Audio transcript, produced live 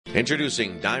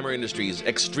Introducing Daimer Industries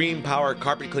Extreme Power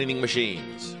Carpet Cleaning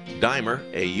Machines. Daimer,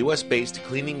 a U.S.-based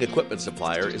cleaning equipment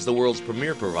supplier, is the world's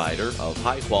premier provider of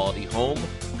high-quality home,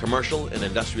 commercial, and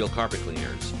industrial carpet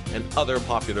cleaners and other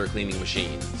popular cleaning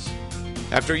machines.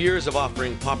 After years of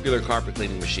offering popular carpet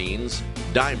cleaning machines,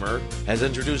 Daimer has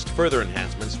introduced further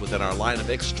enhancements within our line of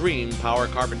extreme power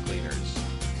carpet cleaners.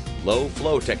 Low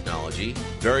flow technology,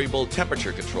 variable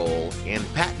temperature control, and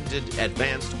patented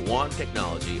advanced wand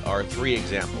technology are three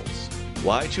examples.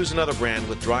 Why choose another brand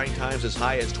with drying times as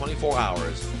high as 24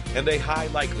 hours and a high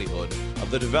likelihood of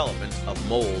the development of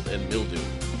mold and mildew?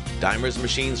 Daimer's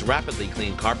machines rapidly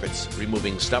clean carpets,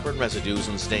 removing stubborn residues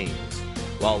and stains,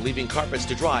 while leaving carpets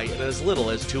to dry in as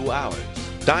little as 2 hours.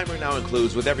 Daimer now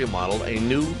includes with every model a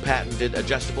new patented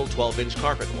adjustable 12-inch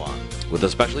carpet wand. With a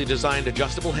specially designed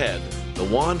adjustable head, the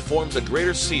wand forms a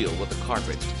greater seal with the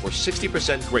carpet for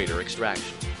 60% greater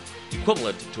extraction,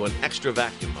 equivalent to an extra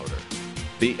vacuum motor.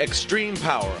 The Extreme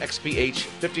Power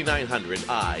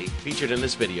XPH-5900I featured in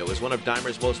this video is one of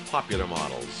Daimer's most popular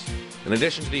models. In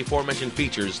addition to the aforementioned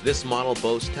features, this model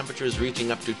boasts temperatures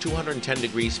reaching up to 210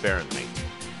 degrees Fahrenheit,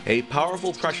 a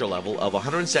powerful pressure level of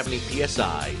 170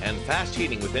 psi, and fast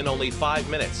heating within only 5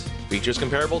 minutes. Features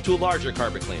comparable to larger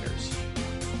carpet cleaners.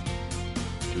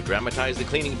 To dramatize the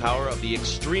cleaning power of the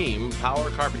Extreme Power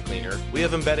Carpet Cleaner, we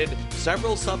have embedded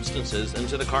several substances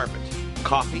into the carpet: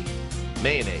 coffee,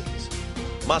 mayonnaise,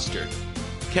 mustard,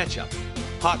 ketchup,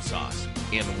 hot sauce,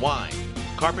 and wine.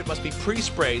 Carpet must be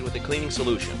pre-sprayed with a cleaning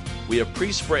solution. We have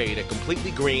pre-sprayed a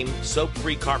completely green,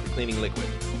 soap-free carpet cleaning liquid.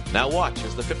 Now watch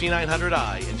as the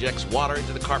 5900i injects water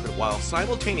into the carpet while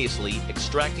simultaneously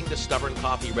extracting the stubborn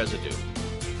coffee residue.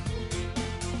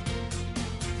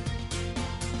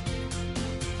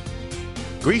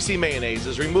 Greasy mayonnaise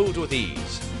is removed with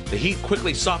ease. The heat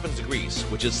quickly softens the grease,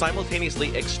 which is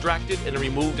simultaneously extracted and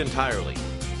removed entirely.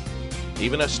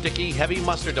 Even a sticky, heavy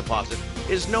mustard deposit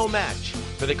is no match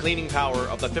for the cleaning power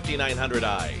of the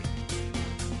 5900i.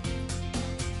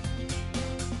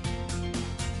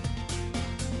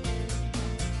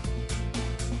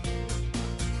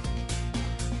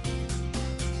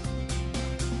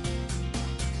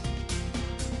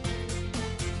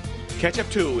 Ketchup,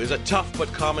 too, is a tough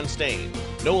but common stain.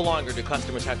 No longer do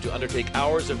customers have to undertake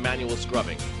hours of manual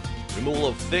scrubbing. Removal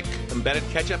of thick, embedded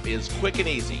ketchup is quick and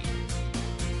easy.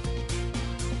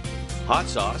 Hot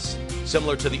sauce,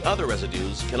 similar to the other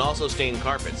residues, can also stain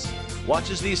carpets. Watch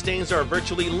as these stains are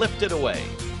virtually lifted away.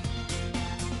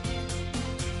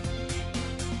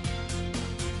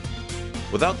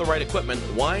 Without the right equipment,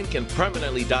 wine can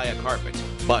permanently dye a carpet.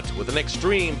 But with an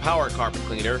Extreme Power Carpet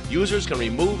Cleaner, users can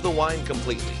remove the wine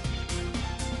completely.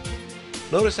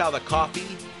 Notice how the coffee,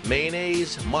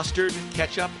 mayonnaise, mustard,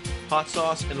 ketchup, hot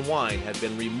sauce, and wine have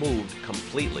been removed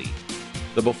completely.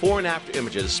 The before and after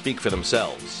images speak for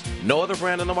themselves. No other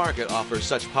brand on the market offers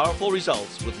such powerful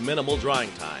results with minimal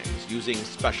drying times using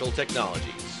special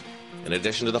technologies. In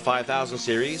addition to the 5000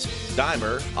 series,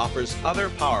 Daimer offers other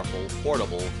powerful,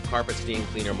 portable carpet steam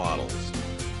cleaner models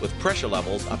with pressure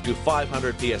levels up to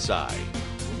 500 psi.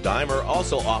 Daimer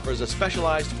also offers a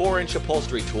specialized 4-inch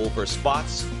upholstery tool for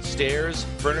spots, stairs,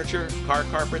 furniture, car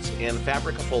carpets, and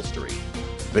fabric upholstery.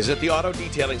 Visit the auto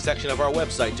detailing section of our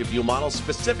website to view models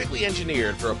specifically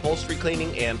engineered for upholstery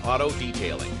cleaning and auto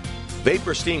detailing.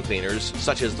 Vapor steam cleaners,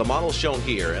 such as the models shown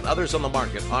here and others on the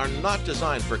market, are not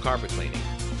designed for carpet cleaning.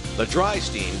 The dry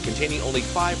steam, containing only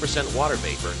 5% water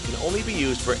vapor, can only be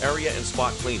used for area and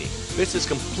spot cleaning. This is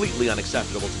completely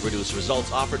unacceptable to produce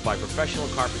results offered by professional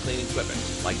carpet cleaning equipment,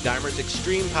 like Daimer's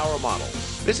Extreme Power models.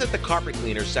 Visit the carpet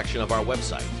cleaners section of our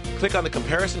website. Click on the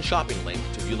comparison shopping link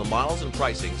to view the models and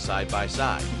pricing side by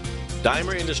side.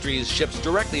 Daimer Industries ships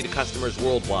directly to customers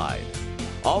worldwide.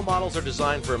 All models are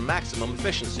designed for maximum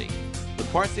efficiency, with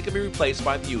parts that can be replaced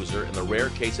by the user in the rare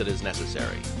case it is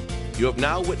necessary. You have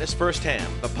now witnessed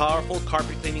firsthand the powerful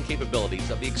carpet cleaning capabilities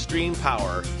of the Extreme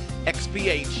Power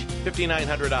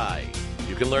XPH-5900I.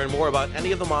 You can learn more about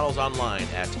any of the models online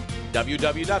at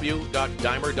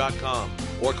www.daimer.com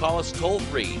or call us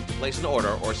toll-free to place an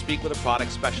order or speak with a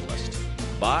product specialist.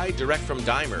 Buy direct from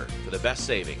Daimer for the best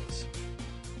savings.